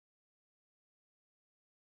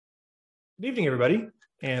Good evening, everybody,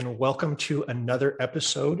 and welcome to another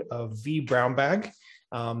episode of V Brown Bag.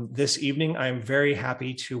 This evening, I'm very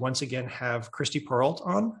happy to once again have Christy Perrault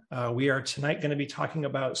on. We are tonight going to be talking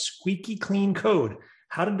about squeaky clean code,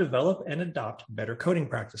 how to develop and adopt better coding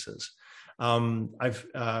practices.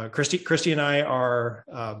 Christy and I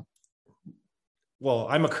are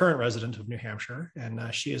I'm a current resident of New Hampshire, and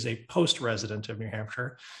she is a post-resident of New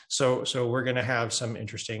Hampshire. So we're going to have some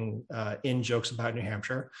interesting in-jokes about New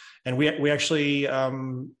Hampshire. And we actually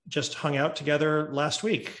just hung out together last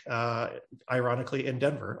week, ironically in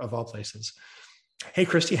Denver, of all places. Hey,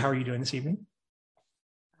 Christy, how are you doing this evening?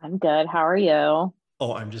 I'm good. How are you?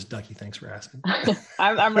 Oh, I'm just ducky. Thanks for asking.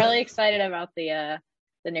 I'm really excited about the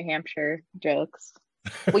New Hampshire jokes.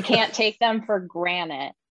 We can't take them for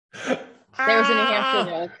granted. There was a New Hampshire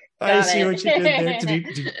joke. I see what you did there.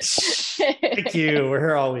 Thank you. We're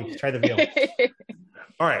here all week. Try the veal.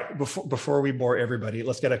 All right. Before we bore everybody,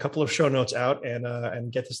 let's get a couple of show notes out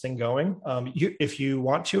and get this thing going. If you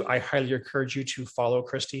want to, I highly encourage you to follow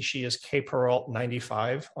Christy. She is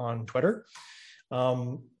kperrault95 on Twitter.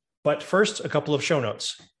 But first, a couple of show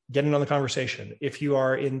notes. Get in on the conversation. If you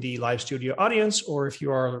are in the live studio audience, or if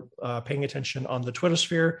you are paying attention on the Twitter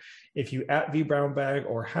sphere, if you at VBrownBag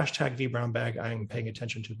or hashtag VBrownBag, I'm paying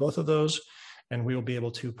attention to both of those, and we will be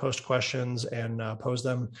able to post questions and pose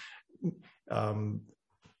them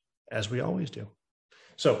as we always do.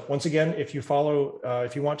 So once again, if you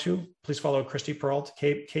want to, please follow Christy Perrault,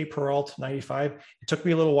 K Perrault95. It took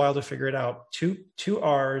me a little while to figure it out. Two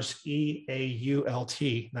R's,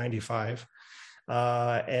 EAULT 95.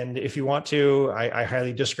 And if you want to, I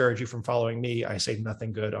highly discourage you from following me. I say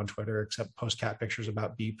nothing good on Twitter except post cat pictures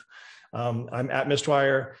about Beep. I'm at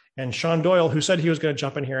Mistwire, and Sean Doyle, who said he was going to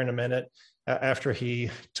jump in here in a minute after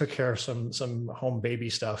he took care of some home baby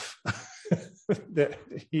stuff, that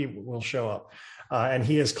he will show up. And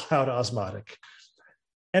he is Cloud Osmotic.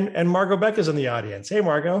 And Margot Beck is in the audience. Hey,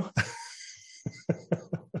 Margot.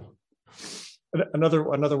 another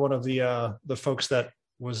one of the folks that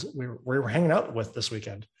we were hanging out with this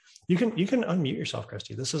weekend. You can unmute yourself,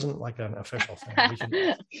 Christy. This isn't like an official thing.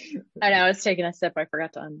 I know, I was taking a sip. I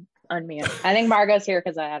forgot to unmute. I think Margot's here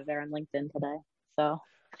because I added her on LinkedIn today. So.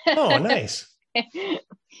 Oh, nice.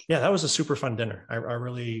 Yeah, that was a super fun dinner. I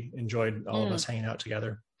really enjoyed all of us hanging out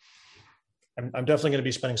together. I'm definitely going to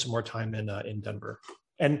be spending some more time in Denver.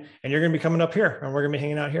 And you're going to be coming up here, and we're going to be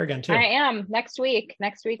hanging out here again too. I am next week.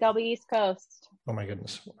 Next week I'll be East Coast. Oh my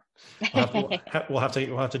goodness. We'll have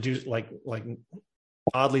to do like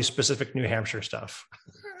oddly specific New Hampshire stuff.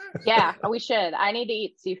 Yeah, we should. I need to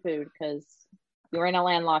eat seafood because we're in a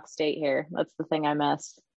landlocked state here. That's the thing I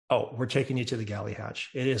missed. Oh, we're taking you to the Galley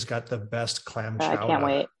Hatch. It has got the best clam chowder. I can't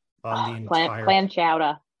wait. On the entire clam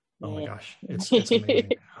chowder. Oh my gosh, it's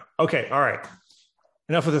amazing. Okay, all right.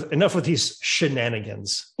 Enough with these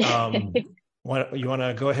shenanigans. You want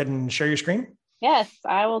to go ahead and share your screen? Yes,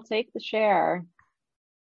 I will take the share.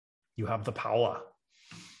 You have the power.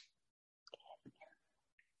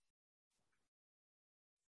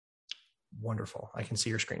 Wonderful. I can see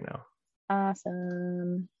your screen now.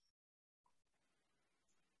 Awesome.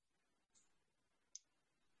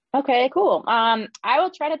 Okay, cool. I will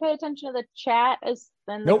try to pay attention to the chat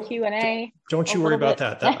and the Q&A. Don't you worry about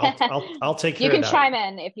that. I'll take care of that. You can chime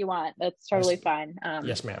in if you want. That's totally fine.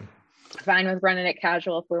 Yes, ma'am. Fine with running it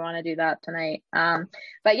casual if we want to do that tonight.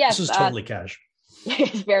 But yes, this is totally casual.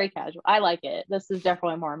 It's very casual. I like it. This is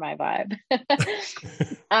definitely more my vibe.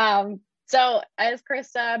 So as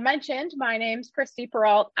Chris mentioned, my name's Christy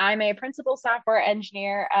Perrault. I'm a principal software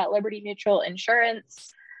engineer at Liberty Mutual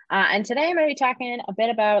Insurance. And today I'm going to be talking a bit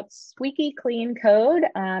about squeaky clean code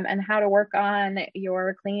and how to work on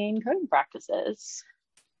your clean coding practices.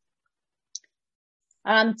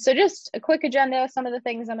 So just a quick agenda, some of the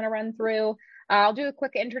things I'm going to run through. I'll do a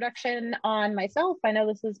quick introduction on myself. I know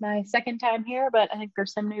this is my second time here, but I think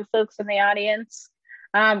there's some new folks in the audience.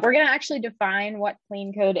 We're going to actually define what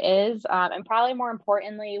clean code is, and probably more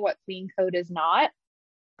importantly, what clean code is not.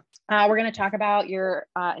 We're going to talk about your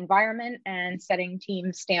environment and setting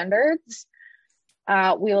team standards.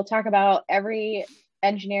 We will talk about every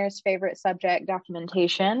engineer's favorite subject,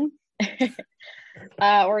 documentation.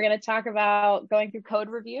 We're going to talk about going through code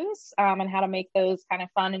reviews and how to make those kind of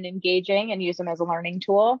fun and engaging and use them as a learning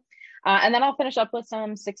tool. And then I'll finish up with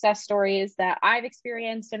some success stories that I've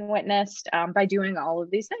experienced and witnessed by doing all of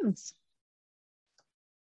these things.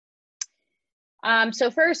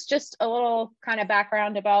 So first, just a little kind of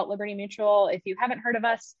background about Liberty Mutual. If you haven't heard of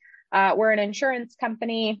us, we're an insurance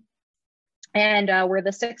company, and we're the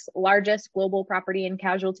 6th largest global property and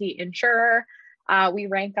casualty insurer. We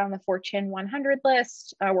rank on the Fortune 100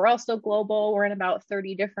 list. We're also global. We're in about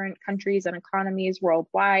 30 different countries and economies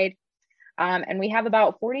worldwide. And we have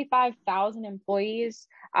about 45,000 employees.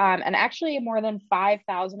 And actually more than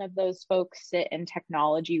 5,000 of those folks sit in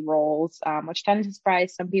technology roles, which tend to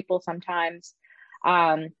surprise some people sometimes.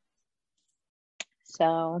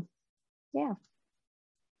 So yeah.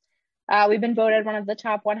 We've been voted one of the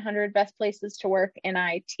top 100 best places to work in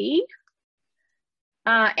IT.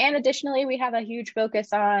 And additionally, we have a huge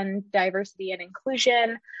focus on diversity and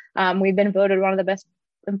inclusion. We've been voted one of the best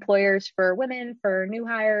employers for women, for new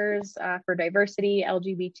hires, for diversity,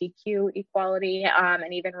 LGBTQ equality,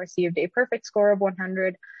 and even received a perfect score of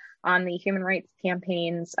 100 on the Human Rights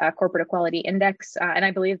Campaign's Corporate Equality Index. And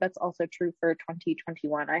I believe that's also true for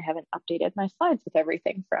 2021. I haven't updated my slides with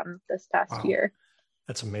everything from this past year.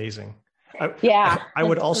 That's amazing. I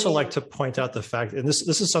would also like to point out the fact, and this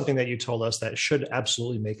is something that you told us that should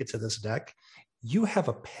absolutely make it to this deck. You have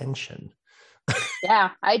a pension.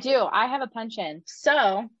 Yeah, I do. I have a pension.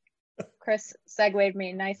 So Chris segued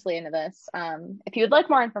me nicely into this. If you would like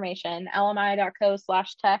more information,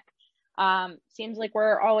 lmi.co/tech. Seems like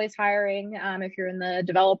we're always hiring. If you're in the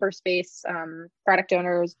developer space, product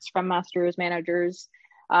owners, scrum masters, managers,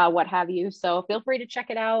 what have you. So feel free to check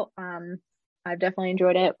it out. I've definitely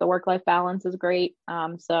enjoyed it. The work-life balance is great.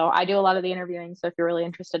 So I do a lot of the interviewing. So if you're really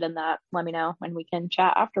interested in that, let me know and we can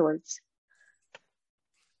chat afterwards.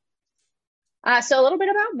 So a little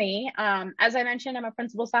bit about me. As I mentioned, I'm a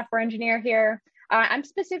principal software engineer here. I'm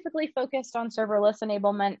specifically focused on serverless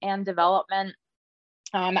enablement and development.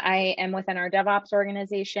 I am within our DevOps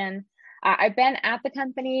organization. I've been at the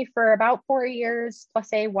company for about 4 years,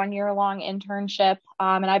 plus a 1-year-long internship.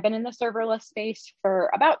 And I've been in the serverless space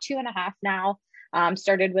for about 2.5 now.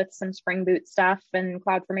 Started with some Spring Boot stuff and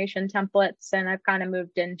CloudFormation templates, and I've kind of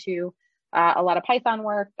moved into a lot of Python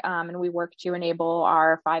work. And we work to enable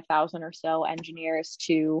our 5,000 or so engineers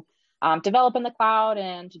to develop in the cloud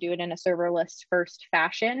and to do it in a serverless first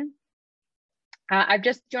fashion. I've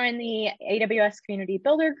just joined the AWS Community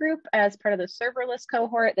Builder Group as part of the serverless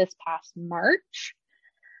cohort this past March.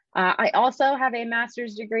 I also have a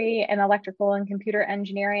master's degree in electrical and computer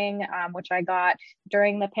engineering, which I got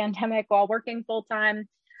during the pandemic while working full-time.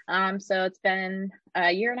 So it's been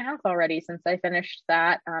a 1.5 years already since I finished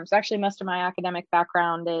that. So actually most of my academic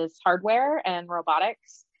background is hardware and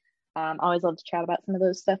robotics. Always love to chat about some of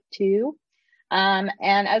those stuff too. And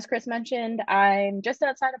as Chris mentioned, I'm just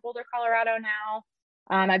outside of Boulder, Colorado now.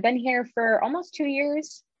 I've been here for almost 2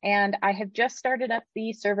 years, and I have just started up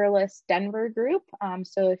the serverless Denver group.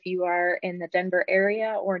 So if you are in the Denver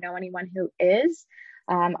area or know anyone who is,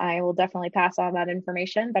 I will definitely pass on that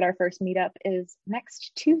information. But our first meetup is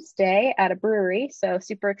next Tuesday at a brewery. So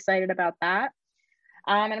super excited about that.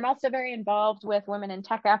 And I'm also very involved with women in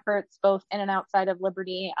tech efforts, both in and outside of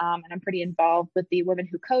Liberty. And I'm pretty involved with the Women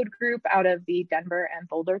Who Code group out of the Denver and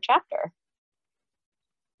Boulder chapter.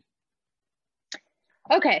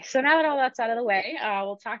 Okay, so now that all that's out of the way,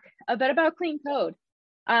 we'll talk a bit about clean code.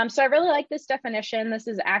 So I really like this definition. This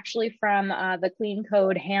is actually from the Clean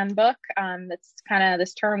Code Handbook. That's kind of,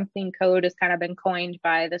 this term clean code has kind of been coined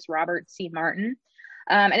by this Robert C. Martin.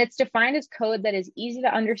 And it's defined as code that is easy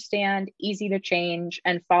to understand, easy to change,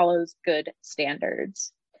 and follows good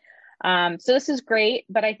standards. So this is great,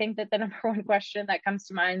 but I think that the number one question that comes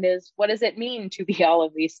to mind is, what does it mean to be all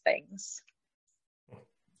of these things?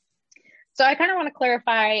 So I kind of want to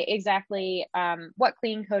clarify exactly what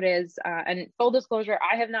clean code is. And full disclosure,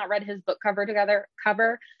 I have not read his book cover to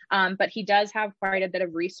cover, but he does have quite a bit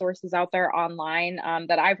of resources out there online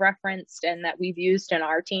that I've referenced and that we've used in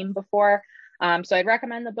our team before. So I'd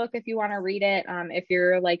recommend the book if you want to read it. If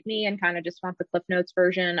you're like me and kind of just want the Cliff Notes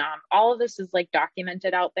version, all of this is like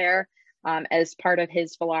documented out there as part of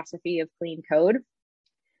his philosophy of clean code.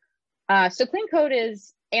 So clean code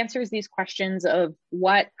answers these questions of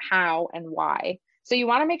what, how, and why. So you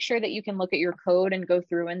want to make sure that you can look at your code and go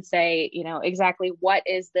through and say, you know, exactly what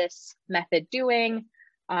is this method doing?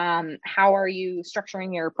 How are you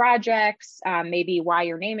structuring your projects? Maybe why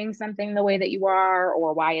you're naming something the way that you are,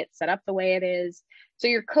 or why it's set up the way it is. So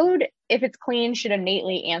your code, if it's clean, should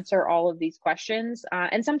innately answer all of these questions.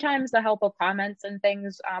 And sometimes the help of comments and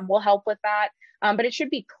things will help with that, but it should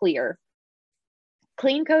be clear.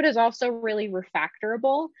 Clean code is also really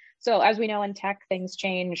refactorable. So as we know in tech, things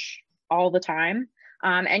change all the time.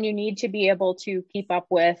 And you need to be able to keep up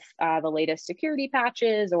with the latest security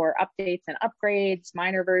patches or updates and upgrades,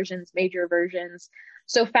 minor versions, major versions.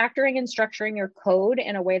 So factoring and structuring your code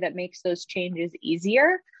in a way that makes those changes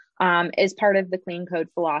easier is part of the clean code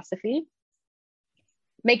philosophy.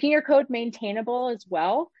 Making your code maintainable as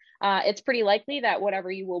well. it's pretty likely that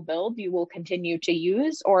whatever you will build, you will continue to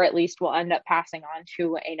use, or at least will end up passing on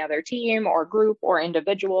to another team or group or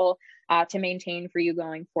individual to maintain for you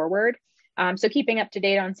going forward. So keeping up to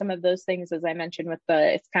date on some of those things, as I mentioned,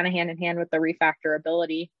 it's kind of hand in hand with the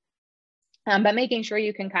refactorability, but making sure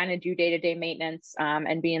you can kind of do day-to-day maintenance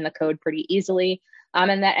and be in the code pretty easily,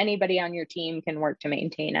 and that anybody on your team can work to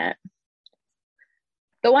maintain it.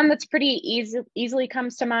 The one that's pretty easily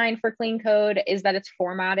comes to mind for clean code is that it's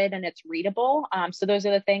formatted and it's readable. So those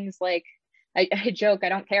are the things like, I joke, I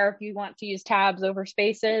don't care if you want to use tabs over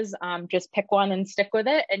spaces, just pick one and stick with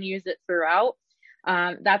it and use it throughout.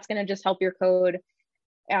 That's going to just help your code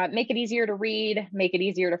make it easier to read, make it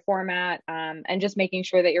easier to format, and just making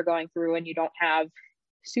sure that you're going through and you don't have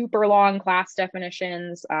super long class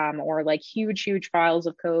definitions or like huge files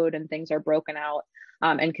of code and things are broken out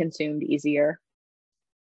and consumed easier.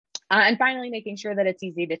 And finally, making sure that it's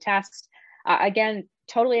easy to test. Again,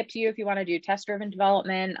 totally up to you if you want to do test-driven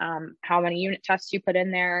development, how many unit tests you put in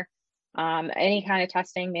there, any kind of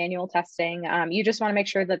testing, manual testing. You just want to make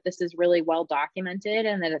sure that this is really well documented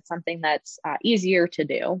and that it's something that's easier to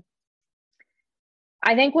do.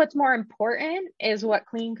 I think what's more important is what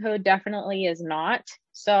clean code definitely is not.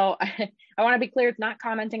 So I want to be clear, it's not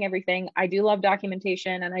commenting everything. I do love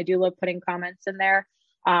documentation and I do love putting comments in there.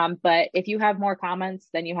 But if you have more comments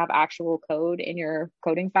than you have actual code in your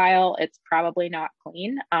coding file, it's probably not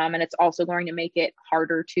clean. And it's also going to make it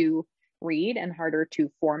harder to read and harder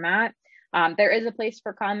to format. There is a place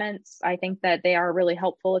for comments. I think that they are really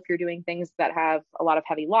helpful if you're doing things that have a lot of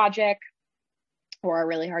heavy logic or are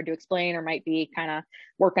really hard to explain or might be kind of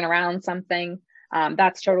working around something.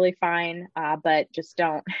 That's totally fine, but just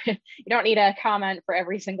you don't need a comment for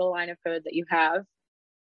every single line of code that you have.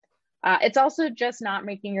 It's also just not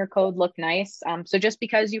making your code look nice. So just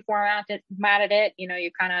because you formatted it,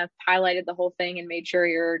 you kind of highlighted the whole thing and made sure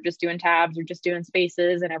you're just doing tabs or just doing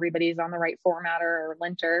spaces and everybody's on the right formatter or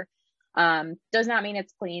linter, does not mean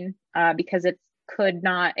it's clean because it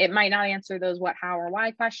might not answer those what, how, or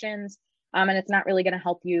why questions. And it's not really going to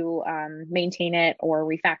help you maintain it or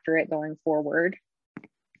refactor it going forward.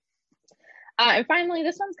 And finally,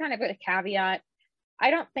 this one's kind of a caveat. I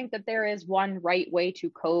don't think that there is one right way to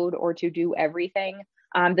code or to do everything.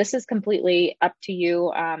 This is completely up to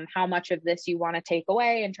you, how much of this you want to take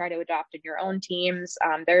away and try to adopt in your own teams.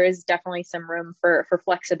 There is definitely some room for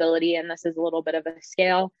flexibility, and this is a little bit of a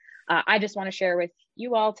scale. I just want to share with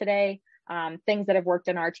you all today things that have worked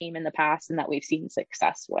in our team in the past and that we've seen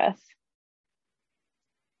success with.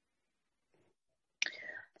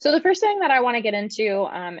 So the first thing that I want to get into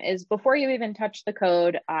is before you even touch the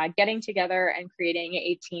code, getting together and creating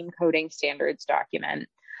a team coding standards document.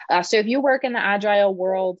 So if you work in the Agile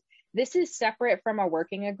world, this is separate from a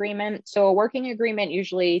working agreement. So a working agreement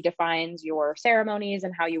usually defines your ceremonies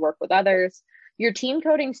and how you work with others. Your team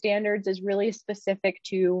coding standards is really specific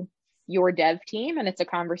to your dev team, and it's a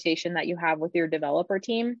conversation that you have with your developer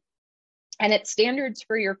team. And it's standards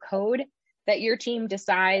for your code that your team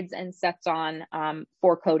decides and sets on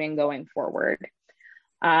for coding going forward.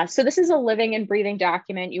 So this is a living and breathing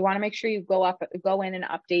document. You want to make sure you go in and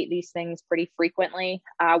update these things pretty frequently.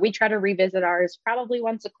 We try to revisit ours probably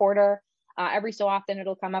once a quarter. Every so often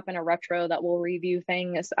it'll come up in a retro that we'll review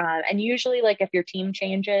things. And usually, like if your team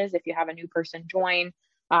changes, if you have a new person join,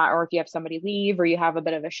 or if you have somebody leave or you have a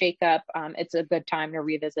bit of a shakeup, it's a good time to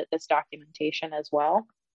revisit this documentation as well.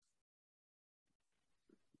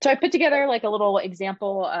 So I put together like a little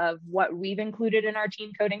example of what we've included in our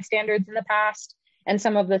team coding standards in the past and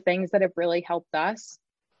some of the things that have really helped us.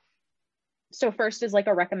 So first is like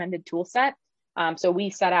a recommended tool set. So we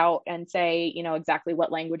set out and say, exactly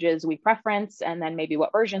what languages we preference and then maybe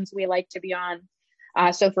what versions we like to be on.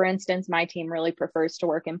 So for instance, my team really prefers to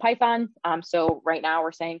work in Python. So right now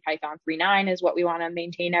we're saying Python 3.9 is what we want to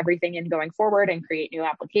maintain everything in going forward and create new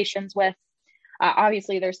applications with.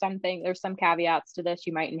 Obviously, there's some caveats to this.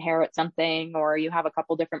 You might inherit something, or you have a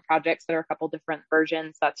couple different projects that are a couple different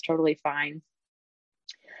versions. That's totally fine.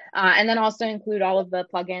 And then also include all of the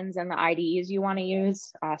plugins and the IDEs you want to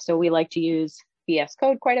use. So we like to use VS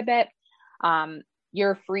Code quite a bit.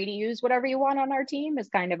 You're free to use whatever you want on our team is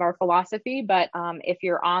kind of our philosophy. But if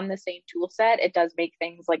you're on the same tool set, it does make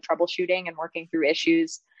things like troubleshooting and working through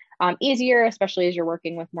issues easier, especially as you're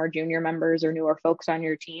working with more junior members or newer folks on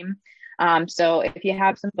your team. So if you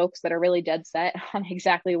have some folks that are really dead set on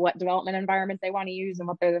exactly what development environment they want to use and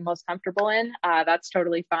what they're the most comfortable in, that's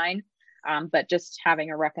totally fine. But just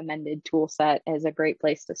having a recommended tool set is a great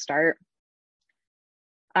place to start.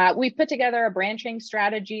 We've put together a branching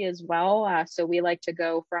strategy as well. So we like to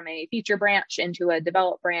go from a feature branch into a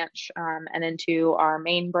develop branch and into our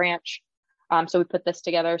main branch. So we put this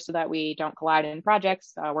together so that we don't collide in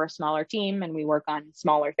projects. We're a smaller team and we work on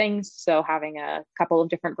smaller things. So having a couple of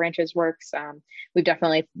different branches works. We've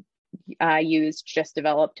definitely used just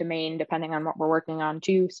develop to main depending on what we're working on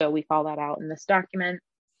too. So we call that out in this document.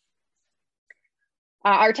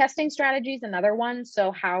 Our testing strategy is another one.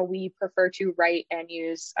 So how we prefer to write and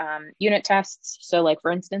use unit tests. So like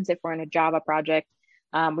for instance, if we're in a Java project,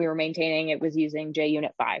 we were maintaining, it was using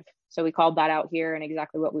JUnit 5. So we called that out here and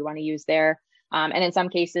exactly what we want to use there. And in some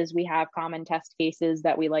cases, we have common test cases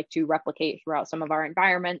that we like to replicate throughout some of our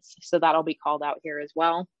environments. So that'll be called out here as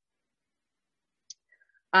well.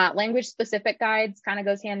 Language specific guides kind of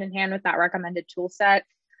goes hand in hand with that recommended tool set.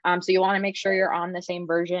 So you want to make sure you're on the same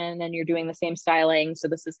version and you're doing the same styling. So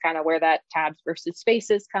this is kind of where that tabs versus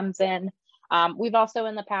spaces comes in. We've also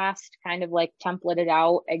in the past kind of like templated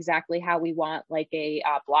out exactly how we want like a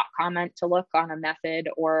block comment to look on a method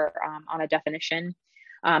or on a definition.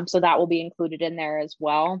 So that will be included in there as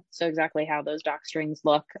well. So exactly how those doc strings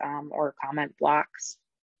look or comment blocks.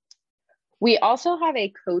 We also have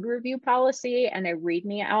a code review policy and a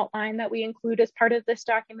README outline that we include as part of this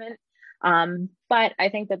document. But I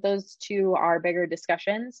think that those two are bigger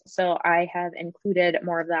discussions. So I have included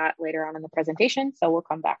more of that later on in the presentation. So we'll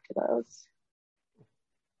come back to those.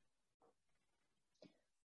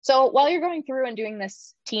 So while you're going through and doing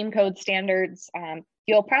this team code standards,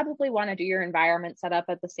 you'll probably want to do your environment setup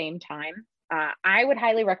at the same time. I would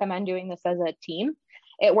highly recommend doing this as a team.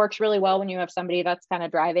 It works really well when you have somebody that's kind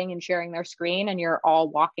of driving and sharing their screen and you're all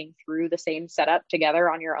walking through the same setup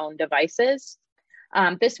together on your own devices.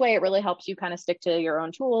 This way, it really helps you kind of stick to your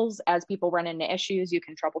own tools. As people run into issues, you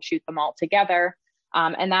can troubleshoot them all together.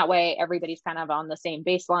 And that way, everybody's kind of on the same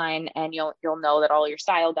baseline and you'll know that all your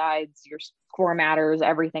style guides, your formatters,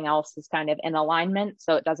 everything else is kind of in alignment.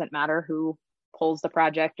 So it doesn't matter who pulls the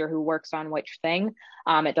project or who works on which thing.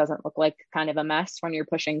 It doesn't look like kind of a mess when you're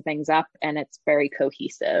pushing things up and it's very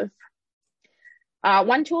cohesive.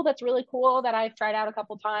 One tool that's really cool that I've tried out a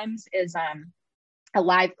couple times is a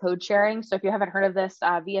live code sharing. So if you haven't heard of this,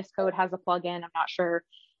 VS Code has a plugin. I'm not sure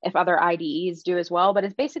if other IDEs do as well, but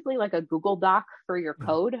it's basically like a Google Doc for your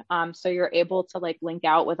code. So you're able to like link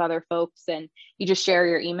out with other folks and you just share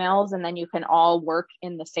your emails and then you can all work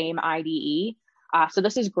in the same IDE. So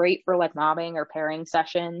this is great for like mobbing or pairing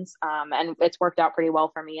sessions. And it's worked out pretty well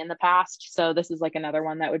for me in the past. So this is like another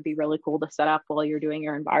one that would be really cool to set up while you're doing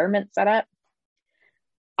your environment setup.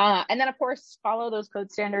 And then of course, follow those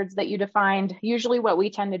code standards that you defined. Usually what we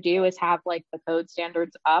tend to do is have like the code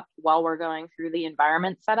standards up while we're going through the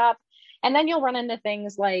environment setup. And then you'll run into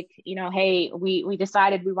things like, you know, hey, we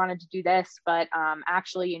decided we wanted to do this, but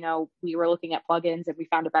actually, you know, we were looking at plugins and we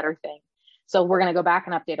found a better thing. So we're going to go back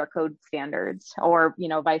and update our code standards or, you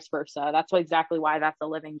know, vice versa. That's exactly why that's a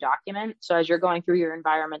living document. So as you're going through your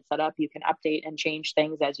environment setup, you can update and change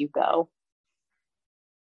things as you go.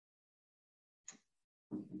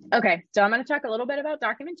 Okay, so I'm going to talk a little bit about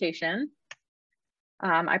documentation.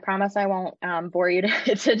 I promise I won't bore you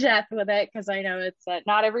to death with it because I know it's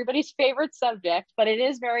not everybody's favorite subject, but it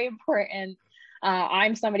is very important.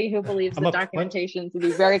 I'm somebody who believes that documentation should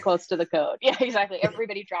be very close to the code. Yeah, exactly.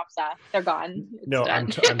 Everybody drops off; they're gone. No, I'm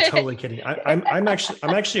totally kidding. I'm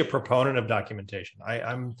actually a proponent of documentation.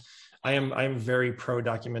 I am very pro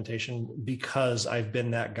documentation because I've been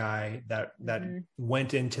that guy that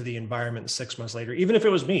went into the environment 6 months later. Even if it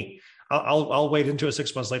was me, I'll wait into it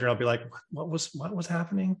 6 months later. I'll be like, what was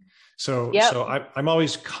happening? So I'm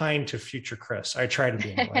always kind to future Chris. I try to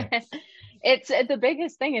be anyway. It's the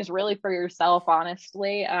biggest thing is really for yourself,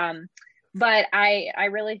 honestly. But I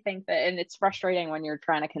really think that, and it's frustrating when you're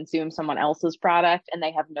trying to consume someone else's product and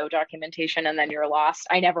they have no documentation and then you're lost.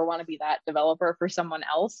 I never want to be that developer for someone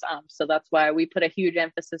else. So that's why we put a huge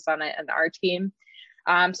emphasis on it in our team.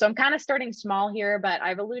 So I'm kind of starting small here, but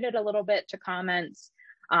I've alluded a little bit to comments.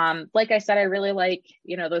 Like I said, I really like,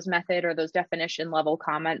 you know, those method or those definition level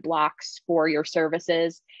comment blocks for your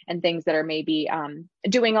services and things that are maybe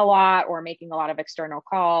doing a lot or making a lot of external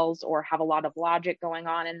calls or have a lot of logic going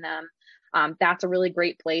on in them. That's a really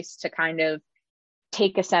great place to kind of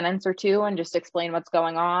take a sentence or two and just explain what's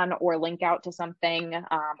going on or link out to something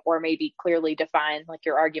or maybe clearly define like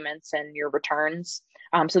your arguments and your returns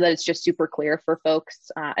so that it's just super clear for folks,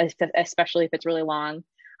 especially if it's really long.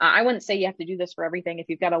 I wouldn't say you have to do this for everything. If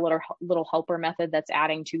you've got a little helper method that's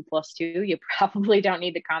adding 2 + 2, you probably don't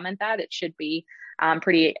need to comment that. It should be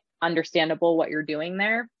pretty understandable what you're doing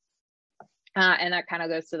there. And that kind of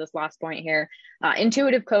goes to this last point here.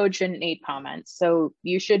 Intuitive code shouldn't need comments. So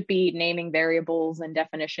you should be naming variables and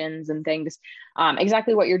definitions and things,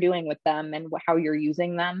 exactly what you're doing with them and how you're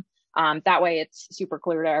using them. That way it's super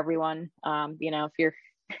clear to everyone. You know, if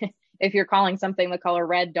if you're calling something the color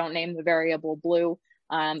red, don't name the variable blue.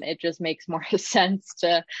 It just makes more sense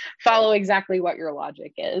to follow exactly what your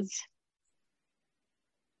logic is.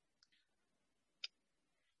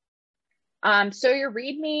 So your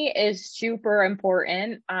README is super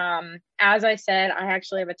important. As I said, I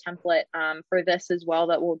actually have a template for this as well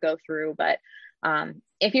that we'll go through, but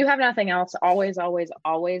if you have nothing else, always, always,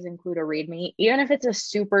 always include a README, even if it's a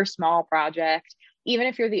super small project, even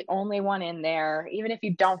if you're the only one in there, even if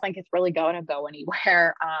you don't think it's really going to go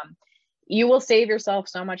anywhere, you will save yourself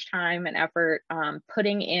so much time and effort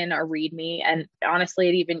putting in a README. And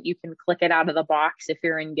honestly, you can click it out of the box if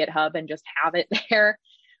you're in GitHub and just have it there.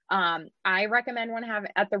 I recommend one have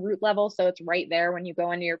it at the root level, so it's right there when you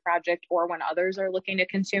go into your project, or when others are looking to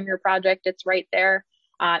consume your project, it's right there.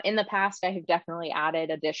 In the past, I have definitely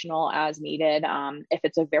added additional as needed. If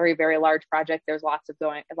it's a very, very large project, there's lots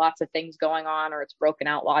of things going on, or it's broken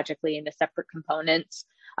out logically into separate components.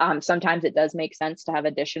 Sometimes it does make sense to have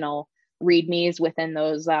additional READMEs within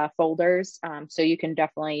those folders. So you can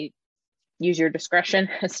definitely use your discretion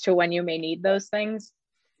as to when you may need those things.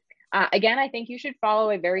 Again, I think you should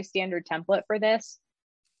follow a very standard template for this,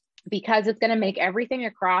 because it's going to make everything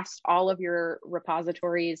across all of your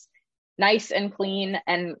repositories nice and clean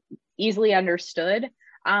and easily understood.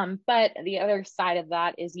 But the other side of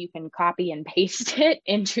that is you can copy and paste it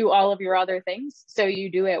into all of your other things. So you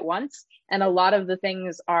do it once, and a lot of the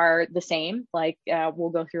things are the same. Like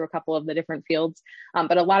we'll go through a couple of the different fields,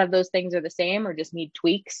 but a lot of those things are the same or just need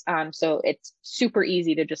tweaks. So it's super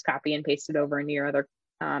easy to just copy and paste it over into your other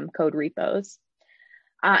code repos.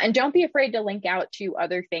 And don't be afraid to link out to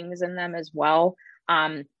other things in them as well.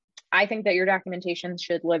 I think that your documentation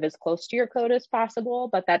should live as close to your code as possible,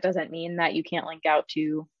 but that doesn't mean that you can't link out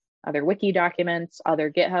to other wiki documents, other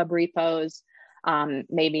GitHub repos.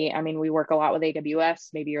 We work a lot with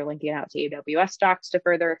AWS. Maybe you're linking out to AWS docs to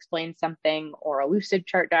further explain something, or a Lucid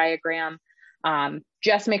chart diagram.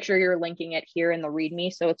 Just make sure you're linking it here in the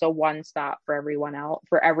README, so it's a one-stop for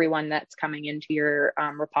everyone that's coming into your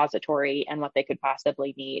repository and what they could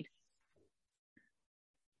possibly need.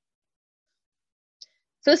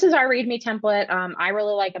 So this is our README template. I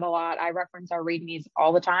really like it a lot. I reference our READMEs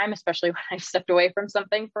all the time, especially when I stepped away from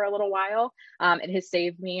something for a little while. It has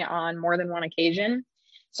saved me on more than one occasion.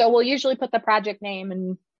 So we'll usually put the project name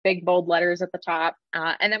in big bold letters at the top,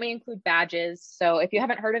 and then we include badges. So if you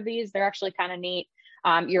haven't heard of these, they're actually kind of neat.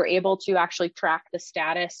 You're able to actually track the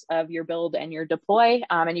status of your build and your deploy,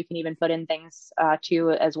 and you can even put in things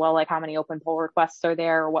too as well, like how many open pull requests are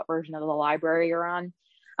there, or what version of the library you're on.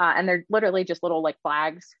 And they're literally just little like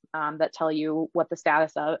flags that tell you what the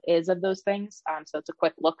status is of those things. So it's a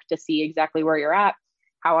quick look to see exactly where you're at,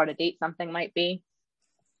 how out of date something might be.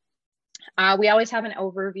 We always have an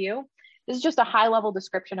overview. This is just a high level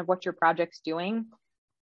description of what your project's doing.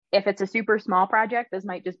 If it's a super small project, this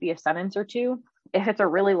might just be a sentence or two. If it's a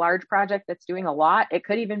really large project that's doing a lot, it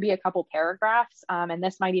could even be a couple paragraphs. And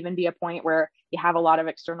this might even be a point where you have a lot of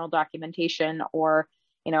external documentation, or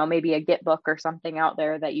maybe a Git book or something out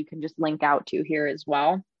there that you can just link out to here as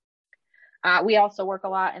well. We also work a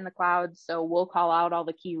lot in the cloud, so we'll call out all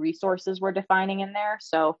the key resources we're defining in there.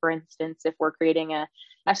 So for instance, if we're creating a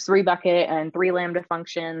S3 bucket and 3 Lambda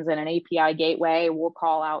functions and an API gateway, we'll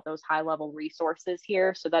call out those high level resources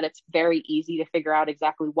here so that it's very easy to figure out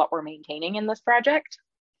exactly what we're maintaining in this project.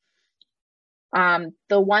 The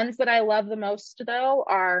ones that I love the most though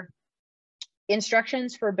are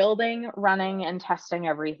instructions for building, running, and testing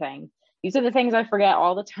everything. These are the things I forget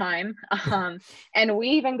all the time. And we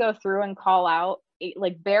even go through and call out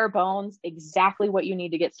like bare bones exactly what you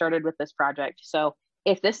need to get started with this project. So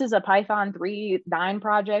if this is a Python 3.9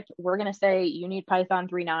 project, we're going to say you need Python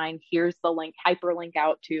 3.9. Here's the link, hyperlink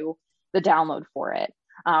out to the download for it.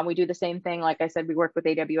 We do the same thing. Like I said, we work with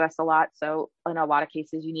AWS a lot. So in a lot of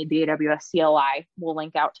cases, you need the AWS CLI. We'll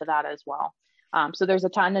link out to that as well. So there's a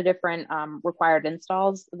ton of different required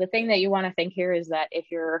installs. The thing that you want to think here is that if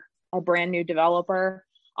you're a brand new developer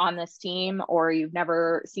on this team, or you've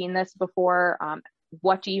never seen this before,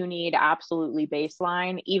 what do you need? Absolutely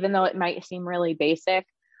baseline. Even though it might seem really basic,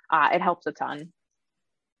 it helps a ton.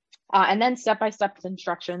 And then step-by-step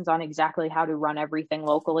instructions on exactly how to run everything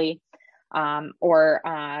locally, or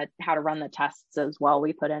how to run the tests as well.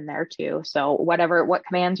 We put in there too. So what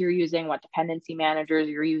commands you're using, what dependency managers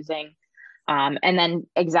you're using. And then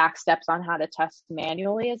exact steps on how to test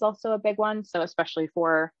manually is also a big one. So especially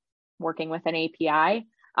for working with an API,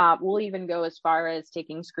 we'll even go as far as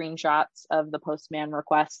taking screenshots of the Postman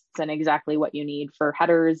requests and exactly what you need for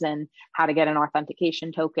headers and how to get an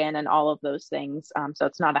authentication token and all of those things. So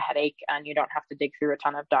it's not a headache and you don't have to dig through a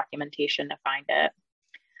ton of documentation to find it.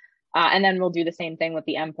 And then we'll do the same thing with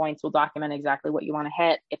the endpoints. We'll document exactly what you want to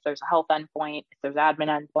hit. If there's a health endpoint, if there's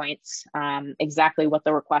admin endpoints, exactly what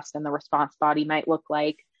the request and the response body might look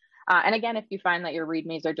like. And again, if you find that your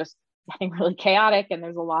READMEs are just getting really chaotic and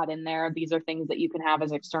there's a lot in there, these are things that you can have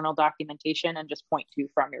as external documentation and just point to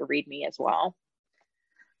from your README as well.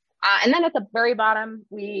 And then at the very bottom,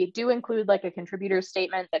 we do include like a contributor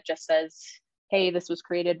statement that just says, hey, this was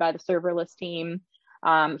created by the serverless team.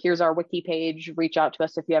 Here's our wiki page. Reach out to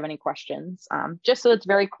us if you have any questions. Just so it's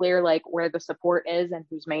very clear like where the support is and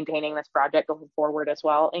who's maintaining this project going forward as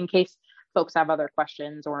well, in case folks have other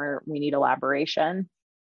questions or we need elaboration.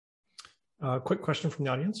 Quick question from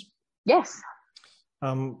the audience. Yes.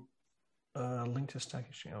 Link to Stack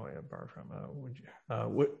Exchange. Oh, I borrowed from.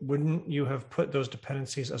 Wouldn't you have put those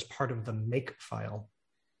dependencies as part of the make file?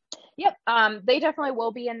 Yep. They definitely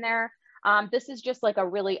will be in there. This is just like a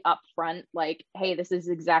really upfront, like, hey, this is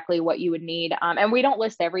exactly what you would need. And we don't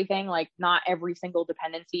list everything, like not every single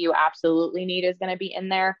dependency you absolutely need is going to be in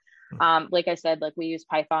there. Like I said, like we use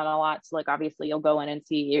Python a lot. So like, obviously you'll go in and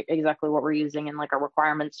see exactly what we're using in like a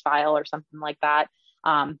requirements file or something like that.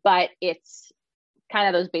 But it's kind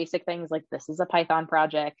of those basic things like this is a Python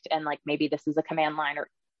project and like maybe this is a command line or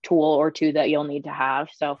tool or two that you'll need to have.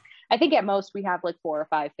 So I think at most we have like 4 or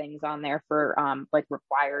 5 things on there for like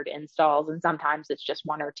required installs, and sometimes it's just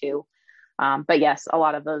 1 or 2. But yes, a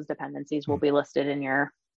lot of those dependencies will be listed in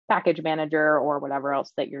your package manager or whatever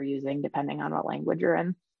else that you're using, depending on what language you're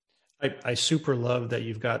in. I super love that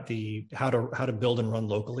you've got the how to build and run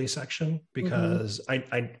locally section, because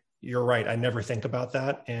you're right. I never think about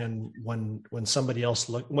that. And when somebody else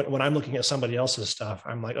when I'm looking at somebody else's stuff,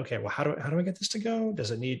 I'm like, okay, well, how do I get this to go?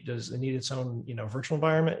 Does it need its own, virtual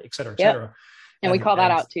environment, et cetera, et cetera. And we call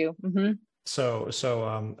that out too. So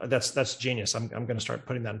that's genius. I'm going to start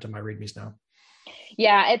putting that into my READMEs now.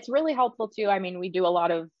 Yeah, it's really helpful too. I mean, we do a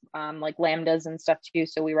lot of like lambdas and stuff too.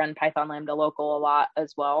 So we run Python lambda local a lot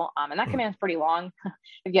as well. And that command's pretty long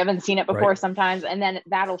if you haven't seen it before sometimes. And then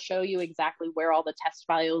that'll show you exactly where all the test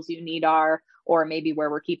files you need are, or maybe where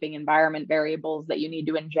we're keeping environment variables that you need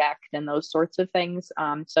to inject and those sorts of things.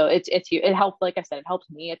 So it helped, like I said, it helps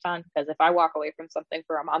me a ton, because if I walk away from something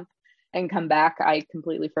for a month and come back, I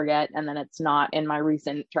completely forget, and then it's not in my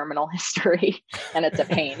recent terminal history, and it's a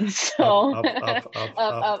pain. So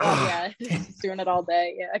yeah, just doing it all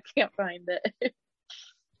day. Yeah, I can't find it.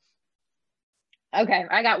 Okay,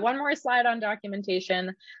 I got one more slide on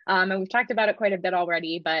documentation, and we've talked about it quite a bit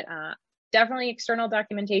already, but definitely external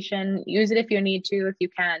documentation. Use it if you need to, if you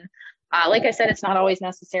can. Like I said, it's not always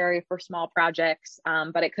necessary for small projects,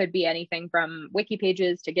 but it could be anything from wiki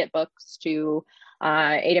pages to Gitbooks to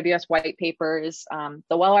AWS white papers.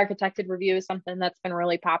 The well-architected review is something that's been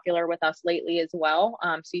really popular with us lately as well.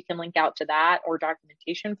 So you can link out to that or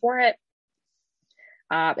documentation for it.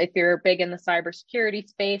 If you're big in the cybersecurity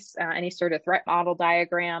space, any sort of threat model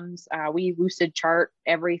diagrams, we lucid chart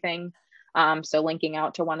everything. So linking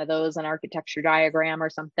out to one of those, an architecture diagram or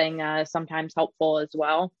something, sometimes helpful as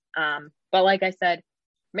well. But like I said,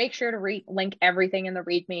 make sure to link everything in the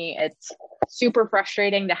README. It's super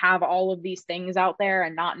frustrating to have all of these things out there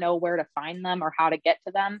and not know where to find them or how to get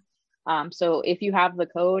to them. So if you have the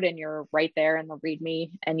code and you're right there in the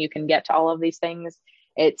README and you can get to all of these things,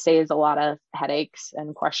 it saves a lot of headaches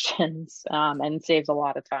and questions, and saves a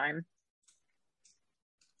lot of time.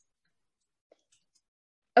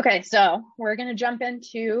 Okay, so we're going to jump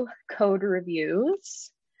into code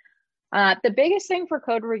reviews. The biggest thing for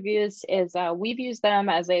code reviews is we've used them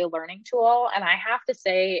as a learning tool. And I have to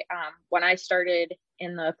say, when I started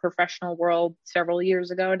in the professional world several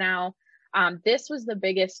years ago now, this was the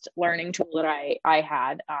biggest learning tool that I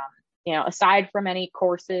had. Aside from any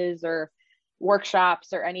courses or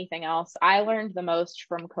workshops or anything else, I learned the most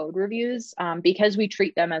from code reviews because we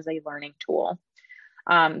treat them as a learning tool.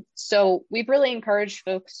 So we've really encouraged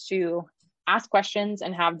folks to ask questions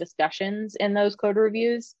and have discussions in those code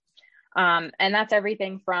reviews. And that's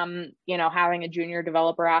everything from, having a junior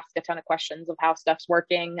developer ask a ton of questions of how stuff's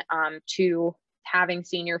working, to having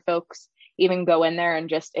senior folks even go in there and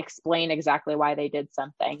just explain exactly why they did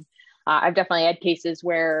something. I've definitely had cases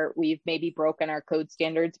where we've maybe broken our code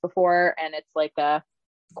standards before, and it's like a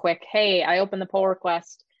quick, hey, I opened the pull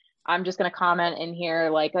request. I'm just going to comment in here,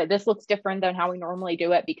 like, this looks different than how we normally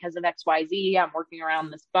do it because of XYZ. I'm working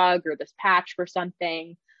around this bug or this patch for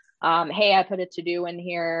something. Hey, I put a to-do in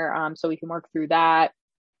here, so we can work through that.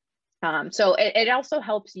 So it also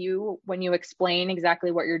helps you when you explain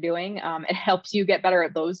exactly what you're doing. It helps you get better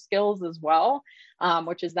at those skills as well,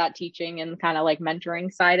 which is that teaching and kind of like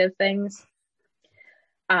mentoring side of things.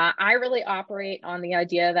 I really operate on the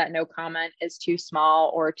idea that no comment is too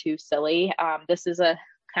small or too silly. This is a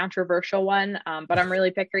controversial one, but I'm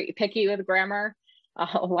really picky with grammar.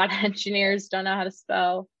 A lot of engineers don't know how to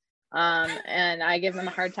spell. And I give them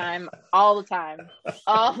a hard time all the time,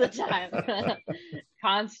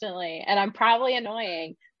 constantly. And I'm probably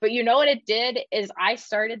annoying, but you know what it did is I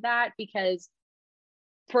started that because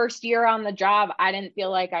first year on the job, I didn't feel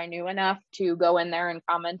like I knew enough to go in there and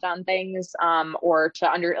comment on things, or to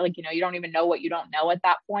you don't even know what you don't know at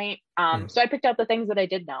that point. So I picked out the things that I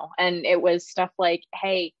did know, and it was stuff like,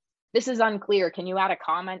 hey, this is unclear. Can you add a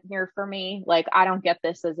comment here for me? Like, I don't get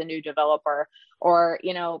this as a new developer, or,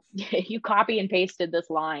 you copy and pasted this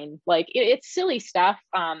line. Like it's silly stuff.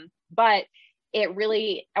 But it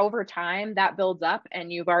really, over time, that builds up, and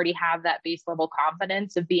you've already have that base level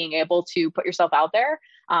confidence of being able to put yourself out there,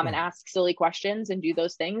 and ask silly questions and do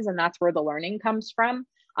those things. And that's where the learning comes from.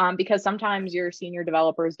 Because sometimes your senior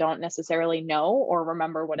developers don't necessarily know or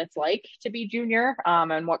remember what it's like to be junior,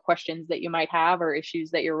 and what questions that you might have or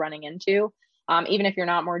issues that you're running into. Even if you're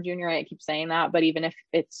not more junior, I keep saying that, but even if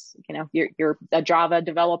it's, you're a Java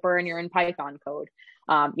developer and you're in Python code,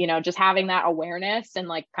 just having that awareness and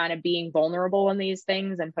like kind of being vulnerable in these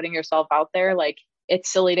things and putting yourself out there. Like, it's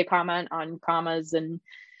silly to comment on commas and,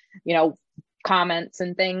 comments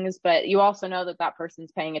and things, but you also know that that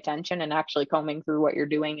person's paying attention and actually combing through what you're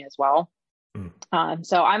doing as well.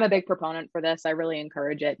 So I'm a big proponent for this. I really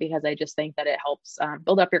encourage it because I just think that it helps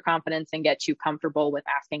build up your confidence and get you comfortable with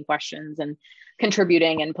asking questions and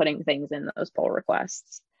contributing and putting things in those pull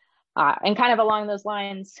requests. And kind of along those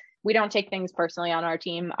lines, we don't take things personally on our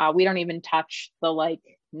team. We don't even touch the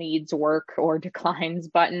needs work or declines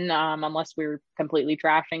button unless we're completely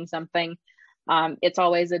trashing something. It's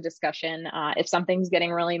always a discussion. If something's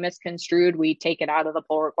getting really misconstrued, we take it out of the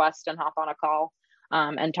pull request and hop on a call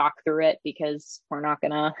and talk through it, because we're not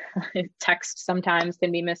gonna text sometimes can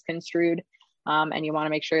be misconstrued, and you want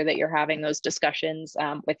to make sure that you're having those discussions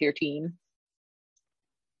with your team.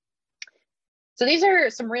 So these are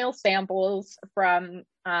some real samples from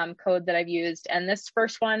code that I've used. And this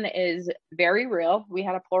first one is very real. We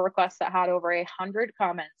had a pull request that had over 100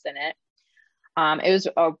 comments in it. It was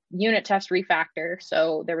a unit test refactor,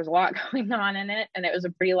 so there was a lot going on in it, and it was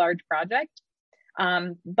a pretty large project.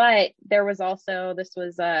 But there was also, this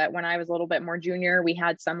was when I was a little bit more junior, we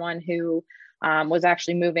had someone who was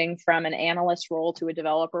actually moving from an analyst role to a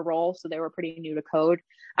developer role. So they were pretty new to code.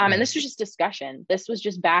 And this was just discussion. This was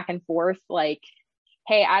just back and forth, like,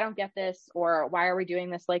 hey, I don't get this, or why are we doing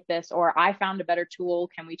this like this? Or I found a better tool.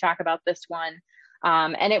 Can we talk about this one?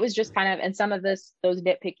 And it was just kind of, and some of those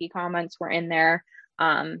nitpicky comments were in there.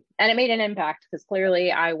 And it made an impact because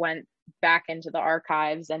clearly I went back into the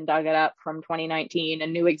archives and dug it up from 2019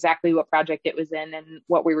 and knew exactly what project it was in and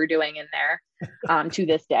what we were doing in there to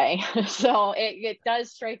this day. So it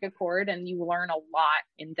does strike a chord, and you learn a lot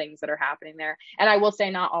in things that are happening there. And I will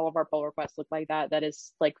say not all of our pull requests look like that. That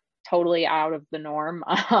is like totally out of the norm.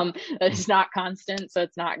 It's not constant, so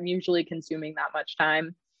it's not usually consuming that much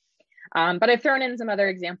time. But I've thrown in some other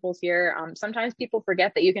examples here. Sometimes people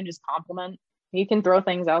forget that you can just compliment. You can throw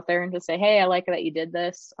things out there and just say, hey, I like that you did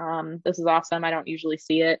this. This is awesome. I don't usually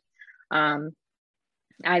see it.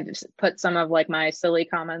 I've put some of like my silly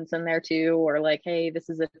comments in there too, or like, hey, this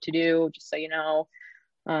is a to-do, just so you know.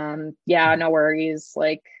 Yeah, no worries.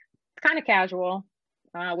 Like, kind of casual,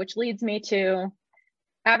 which leads me to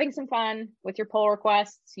having some fun with your pull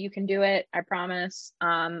requests. You can do it, I promise.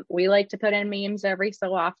 We like to put in memes every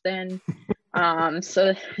so often.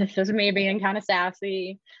 So this is me being kind of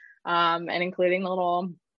sassy, and including the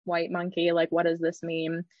little white monkey, like, what is this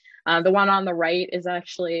meme? The one on the right is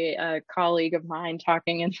actually a colleague of mine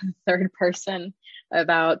talking in the third person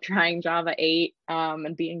about trying Java 8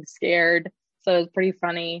 and being scared. So it's pretty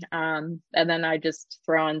funny. And then I just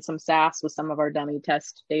throw in some sass with some of our dummy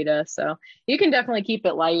test data. So you can definitely keep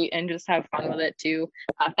it light and just have fun with it too.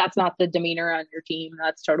 If that's not the demeanor on your team,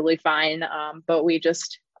 that's totally fine. But we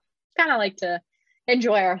just kind of like to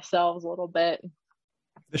enjoy ourselves a little bit.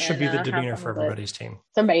 This should be the demeanor for everybody's team.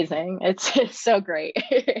 It's amazing. It's so great.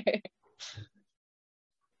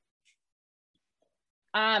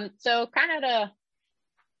 So kind of to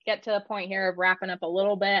get to the point here of wrapping up a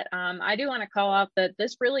little bit, I do want to call out that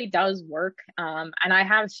this really does work. And I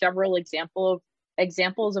have several examples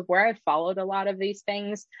of where I've followed a lot of these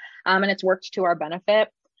things, and it's worked to our benefit.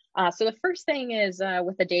 So the first thing is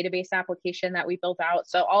with the database application that we built out.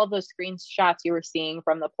 So all of those screenshots you were seeing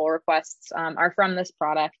from the pull requests are from this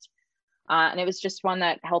product. And it was just one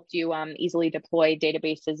that helped you easily deploy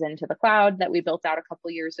databases into the cloud that we built out a couple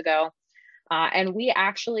of years ago. And we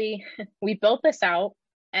built this out,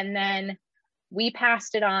 and then we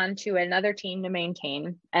passed it on to another team to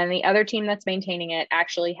maintain, and the other team that's maintaining it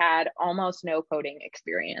actually had almost no coding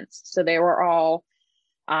experience. So they were all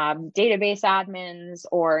database admins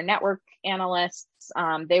or network analysts.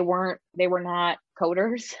 They were not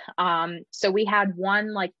coders. So we had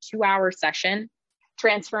one like 2-hour session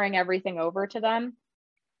transferring everything over to them.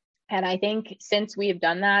 And I think since we've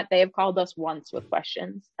done that, they have called us once with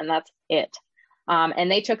questions, and that's it. And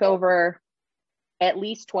they took over at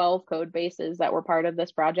least 12 code bases that were part of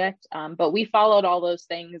this project. But we followed all those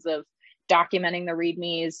things of documenting the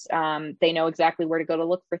READMEs. They know exactly where to go to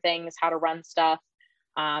look for things, how to run stuff.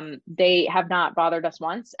 They have not bothered us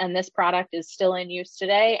once, and this product is still in use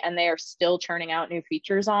today, and they are still churning out new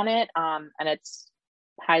features on it. And it's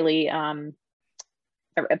highly,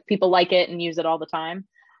 people like it and use it all the time.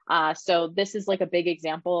 So this is like a big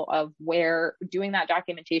example of where doing that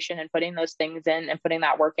documentation and putting those things in and putting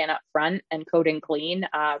that work in up front and coding clean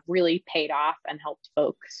really paid off and helped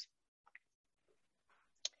folks.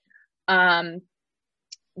 The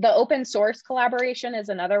open source collaboration is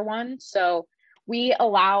another one. So we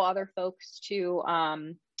allow other folks to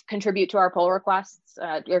contribute to our pull requests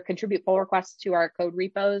or contribute pull requests to our code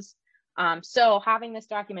repos. So having this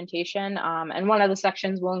documentation, and one of the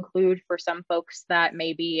sections will include for some folks that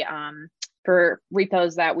may be for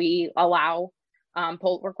repos that we allow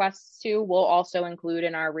pull requests to, we'll also include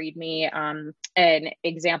in our README an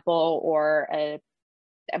example or an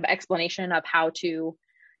explanation of how to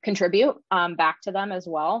contribute back to them as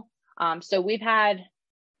well. So we've had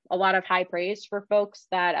a lot of high praise for folks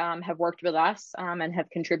that have worked with us and have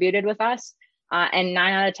contributed with us. And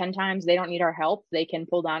 9 out of 10 times, they don't need our help. They can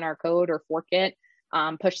pull down our code or fork it,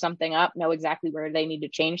 push something up, know exactly where they need to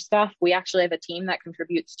change stuff. We actually have a team that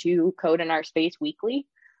contributes to code in our space weekly.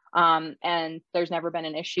 And there's never been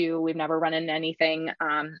an issue. We've never run into anything.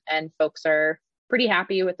 And folks are pretty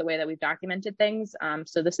happy with the way that we've documented things.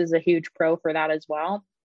 So this is a huge pro for that as well.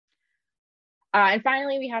 And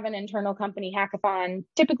finally, we have an internal company hackathon,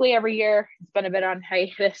 typically every year. It's been a bit on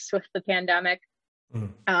hiatus with the pandemic.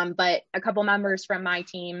 But a couple members from my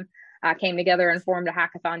team came together and formed a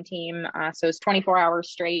hackathon team. So it's 24 hours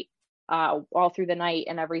straight, all through the night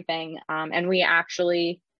and everything. And we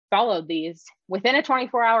actually followed these within a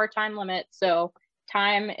 24-hour time limit. So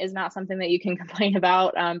time is not something that you can complain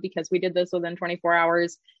about because we did this within 24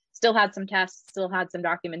 hours, still had some tests, still had some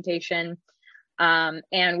documentation.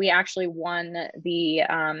 And we actually won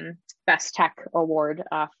the Best Tech Award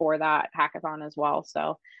for that hackathon as well.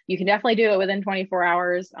 So you can definitely do it within 24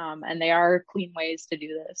 hours, and they are clean ways to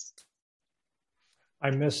do this. I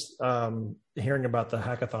missed hearing about the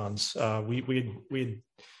hackathons. We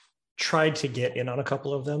tried to get in on a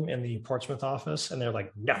couple of them in the Portsmouth office, and they're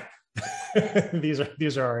like, no,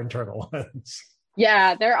 these are our internal ones.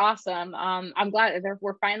 Yeah, they're awesome. I'm glad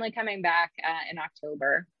we're finally coming back in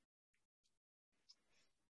October.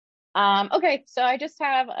 Okay, so I just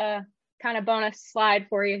have a kind of bonus slide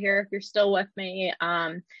for you here if you're still with me.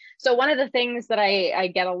 So one of the things that I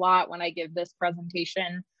get a lot when I give this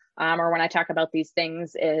presentation or when I talk about these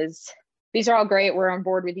things is, these are all great, we're on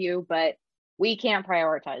board with you, but we can't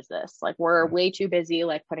prioritize this. Like, we're way too busy,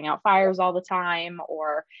 like putting out fires all the time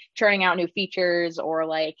or churning out new features, or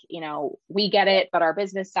like, you know, we get it, but our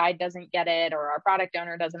business side doesn't get it, or our product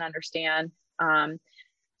owner doesn't understand.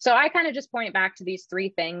 So I kind of just point back to these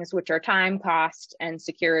 3 things, which are time, cost, and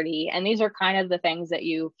security. And these are kind of the things that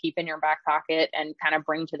you keep in your back pocket and kind of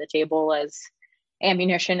bring to the table as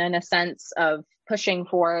ammunition in a sense of pushing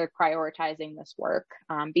for prioritizing this work.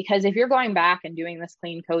 Because if you're going back and doing this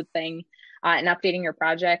clean code thing and updating your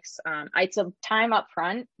projects, it's a time up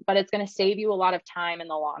front, but it's going to save you a lot of time in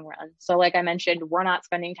the long run. So like I mentioned, we're not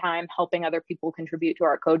spending time helping other people contribute to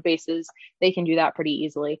our code bases. They can do that pretty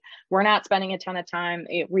easily. We're not spending a ton of time.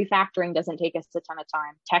 Refactoring doesn't take us a ton of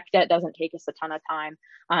time. Tech debt doesn't take us a ton of time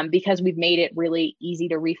because we've made it really easy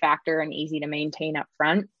to refactor and easy to maintain up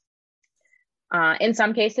front. In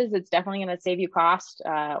some cases, it's definitely going to save you cost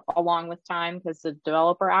along with time because of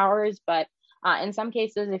developer hours. But in some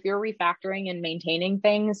cases, if you're refactoring and maintaining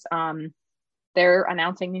things, they're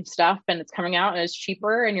announcing new stuff and it's coming out and it's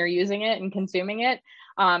cheaper and you're using it and consuming it.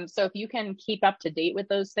 So if you can keep up to date with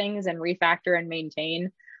those things and refactor and maintain,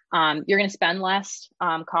 you're going to spend less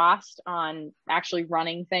cost on actually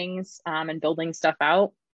running things and building stuff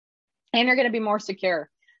out. And you're going to be more secure.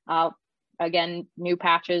 Again, new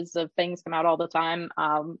patches of things come out all the time.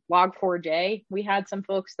 Log4j, we had some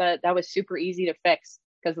folks that was super easy to fix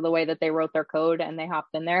because of the way that they wrote their code and they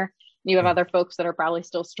hopped in there. You have other folks that are probably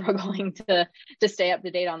still struggling to stay up to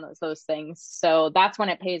date on those things. So that's when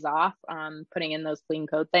it pays off, putting in those clean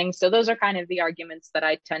code things. So those are kind of the arguments that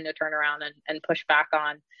I tend to turn around and push back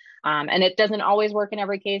on And it doesn't always work in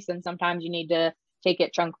every case. And sometimes you need to take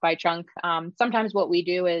it chunk by chunk. Sometimes what we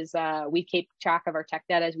do is we keep track of our tech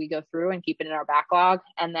debt as we go through and keep it in our backlog.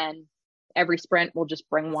 And then every sprint, we'll just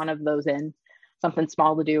bring one of those in, something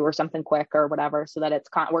small to do or something quick or whatever, so that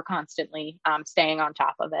we're constantly staying on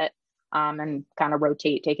top of it, and kind of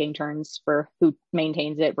rotate taking turns for who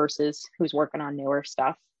maintains it versus who's working on newer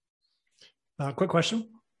stuff. Quick question.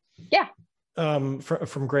 Yeah.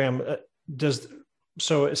 From Graham,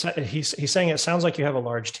 he's saying it sounds like you have a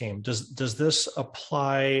large team. Does this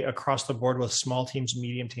apply across the board with small teams,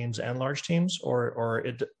 medium teams, and large teams, or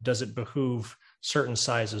does it behoove certain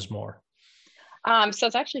sizes more? So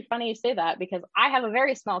it's actually funny you say that, because I have a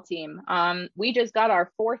very small team. We just got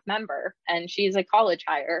our 4th member, and she's a college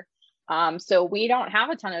hire. So we don't have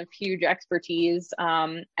a ton of huge expertise,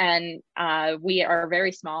 and we are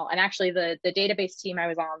very small. And actually, the database team I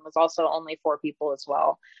was on was also only 4 people as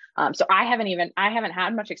well. So I haven't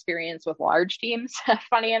had much experience with large teams,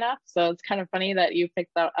 funny enough. So it's kind of funny that you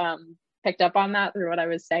picked up on that through what I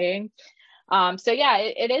was saying. So yeah,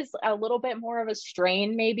 it is a little bit more of a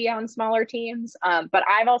strain maybe on smaller teams. But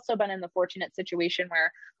I've also been in the fortunate situation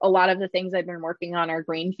where a lot of the things I've been working on are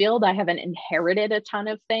greenfield. I haven't inherited a ton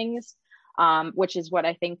of things, which is what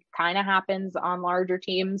I think kind of happens on larger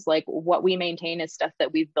teams. Like, what we maintain is stuff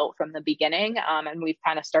that we've built from the beginning, and we've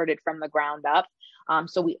kind of started from the ground up.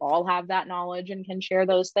 So we all have that knowledge and can share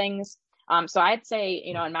those things. So I'd say,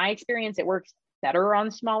 in my experience, it works better on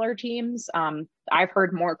smaller teams. I've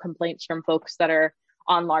heard more complaints from folks that are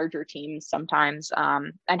on larger teams sometimes,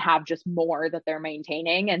 and have just more that they're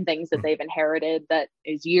maintaining and things that they've inherited that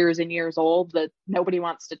is years and years old that nobody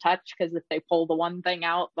wants to touch, because if they pull the one thing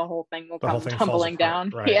out, the whole thing will come tumbling down.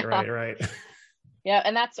 Right, right. Yeah,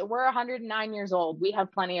 and we're 109 years old. We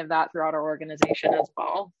have plenty of that throughout our organization as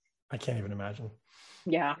well. I can't even imagine.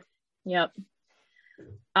 Yeah. Yep.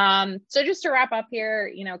 So just to wrap up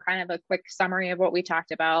here, kind of a quick summary of what we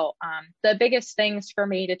talked about. The biggest things for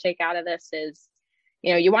me to take out of this is,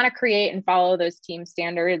 you want to create and follow those team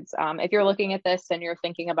standards. If you're looking at this and you're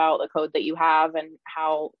thinking about the code that you have and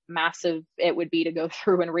how massive it would be to go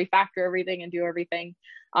through and refactor everything and do everything,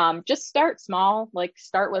 just start small. Like,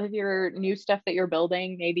 start with your new stuff that you're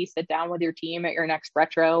building. Maybe sit down with your team at your next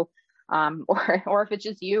retro. Or if it's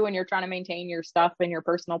just you and you're trying to maintain your stuff and your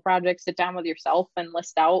personal projects, sit down with yourself and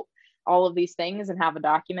list out all of these things and have a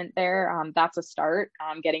document there. That's a start.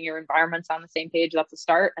 Getting your environments on the same page, that's a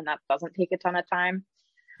start, and that doesn't take a ton of time.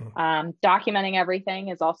 Documenting everything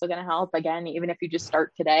is also going to help. Again, even if you just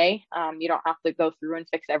start today, you don't have to go through and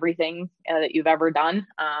fix everything that you've ever done.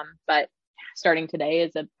 But starting today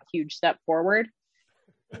is a huge step forward.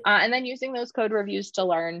 And then using those code reviews to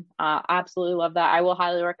learn. Absolutely love that. I will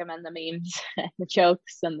highly recommend the memes, the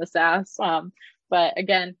jokes, and the sass. But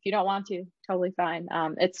again, if you don't want to, totally fine.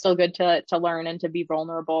 It's still good to learn and to be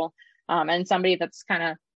vulnerable. And somebody that's kind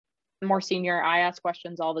of more senior, I ask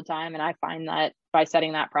questions all the time. And I find that by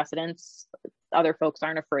setting that precedence, other folks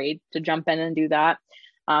aren't afraid to jump in and do that.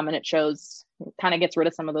 And it shows, kind of gets rid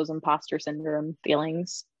of some of those imposter syndrome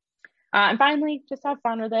feelings. And finally, just have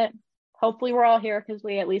fun with it. Hopefully we're all here because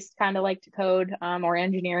we at least kind of like to code, or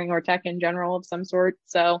engineering or tech in general of some sort.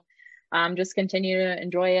 So just continue to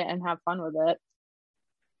enjoy it and have fun with it.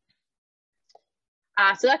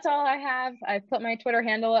 So that's all I have. I put my Twitter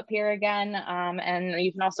handle up here again. And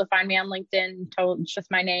you can also find me on LinkedIn. It's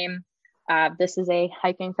just my name. This is a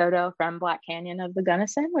hiking photo from Black Canyon of the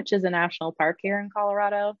Gunnison, which is a national park here in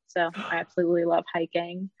Colorado. So I absolutely love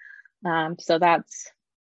hiking. So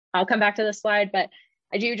I'll come back to this slide, but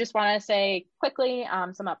I do just want to say quickly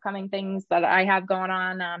some upcoming things that I have going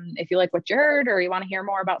on. If you like what you heard or you want to hear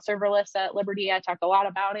more about serverless at Liberty, I talked a lot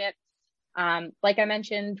about it. Like I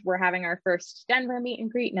mentioned, we're having our first Denver meet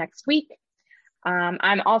and greet next week.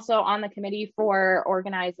 I'm also on the committee for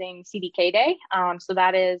organizing CDK Day. So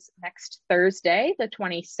that is next Thursday, the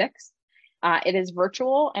 26th. It is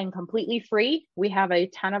virtual and completely free. We have a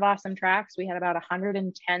ton of awesome tracks. We had about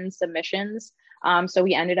 110 submissions. So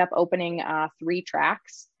we ended up opening 3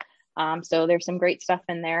 tracks. So there's some great stuff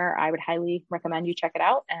in there. I would highly recommend you check it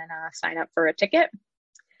out and sign up for a ticket.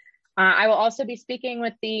 I will also be speaking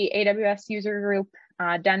with the AWS user group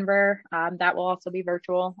Denver. That will also be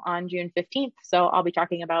virtual on June 15th. So I'll be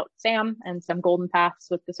talking about SAM and some golden paths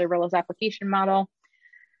with the serverless application model.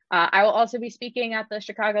 I will also be speaking at the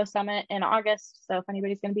Chicago Summit in August. So if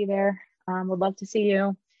anybody's going to be there, would love to see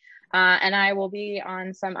you. And I will be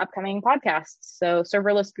on some upcoming podcasts. So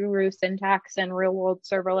Serverless Guru, Syntax, and Real World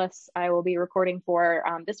Serverless, I will be recording for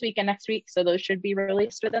this week and next week. So those should be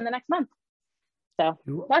released within the next month. So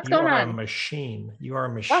what's going on? You are a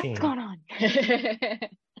machine. What's going on?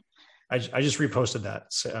 I just reposted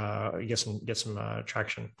that. Get some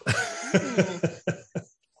traction.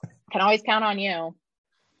 Can always count on you.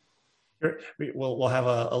 We'll have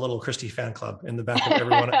a little Christy fan club in the back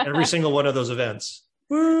of every single one of those events.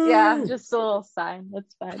 Woo! Yeah, just a little sign.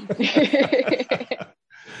 That's fine.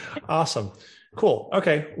 Awesome. Cool.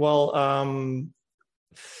 Okay. Well,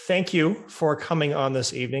 thank you for coming on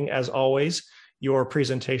this evening. As always, your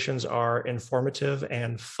presentations are informative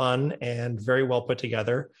and fun and very well put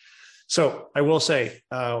together. So I will say,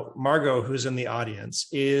 Margot, who's in the audience,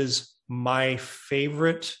 is my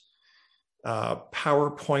favorite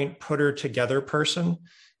PowerPoint putter together person.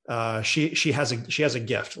 She has a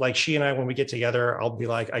gift. Like she and I, when we get together, I'll be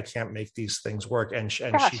like, I can't make these things work. And she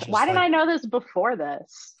just why didn't I know this before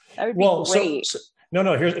this? That would be great.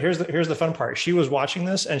 No. Here's the fun part. She was watching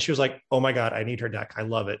this and she was like, "Oh my God, I need her deck. I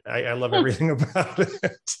love it. I love everything about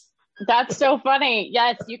it." That's so funny.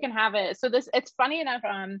 Yes, you can have it. So it's funny enough.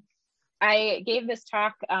 I gave this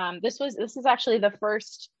talk. This is actually the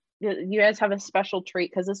first. You guys have a special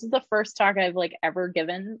treat because this is the first talk I've ever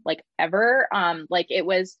given, ever. I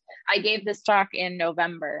gave this talk in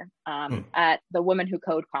November at the Women Who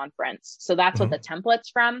Code conference. So that's what the template's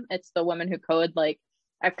from. It's the Women Who Code.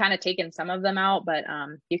 I've kind of taken some of them out, but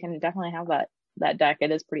you can definitely have that deck.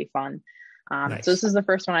 It is pretty fun. Nice. So this is the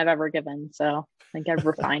first one I've ever given. So I think I've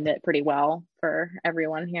refined it pretty well for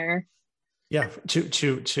everyone here. Yeah,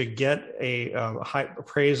 to get a high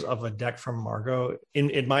praise of a deck from Margot,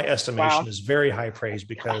 in my estimation, is very high praise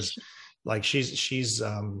because, she's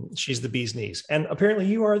the bee's knees, and apparently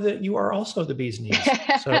you are also the bee's knees.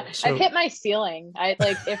 So I've hit my ceiling.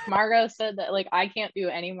 If Margot said that I can't do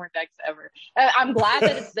any more decks ever. I'm glad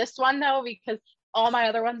that it's this one though, because all my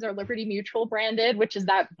other ones are Liberty Mutual branded, which is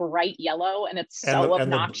that bright yellow, and it's so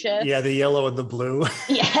obnoxious. The yellow and the blue.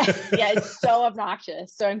 yeah, it's so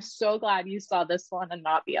obnoxious. So I'm so glad you saw this one and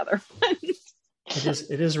not the other ones.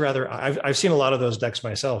 It is rather. I've seen a lot of those decks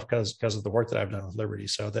myself because of the work that I've done with Liberty.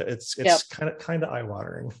 So that it's kind of eye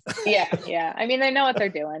watering. yeah. I mean, they know what they're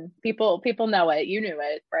doing. People know it. You knew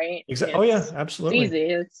it, right? Exactly. Oh yeah, absolutely. It's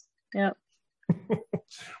easy. Yeah.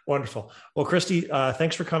 Wonderful. Well, Christy,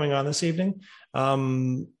 thanks for coming on this evening. All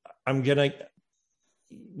the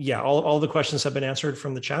questions have been answered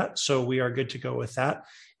from the chat, so we are good to go with that.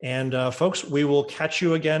 And folks, we will catch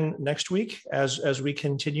you again next week as we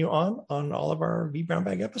continue on all of our V Brown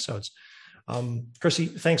Bag episodes. Christy,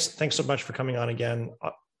 thanks so much for coming on again.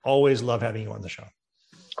 Always love having you on the show.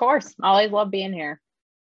 Of course, always love being here.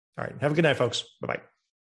 All right, have a good night, folks. Bye-bye.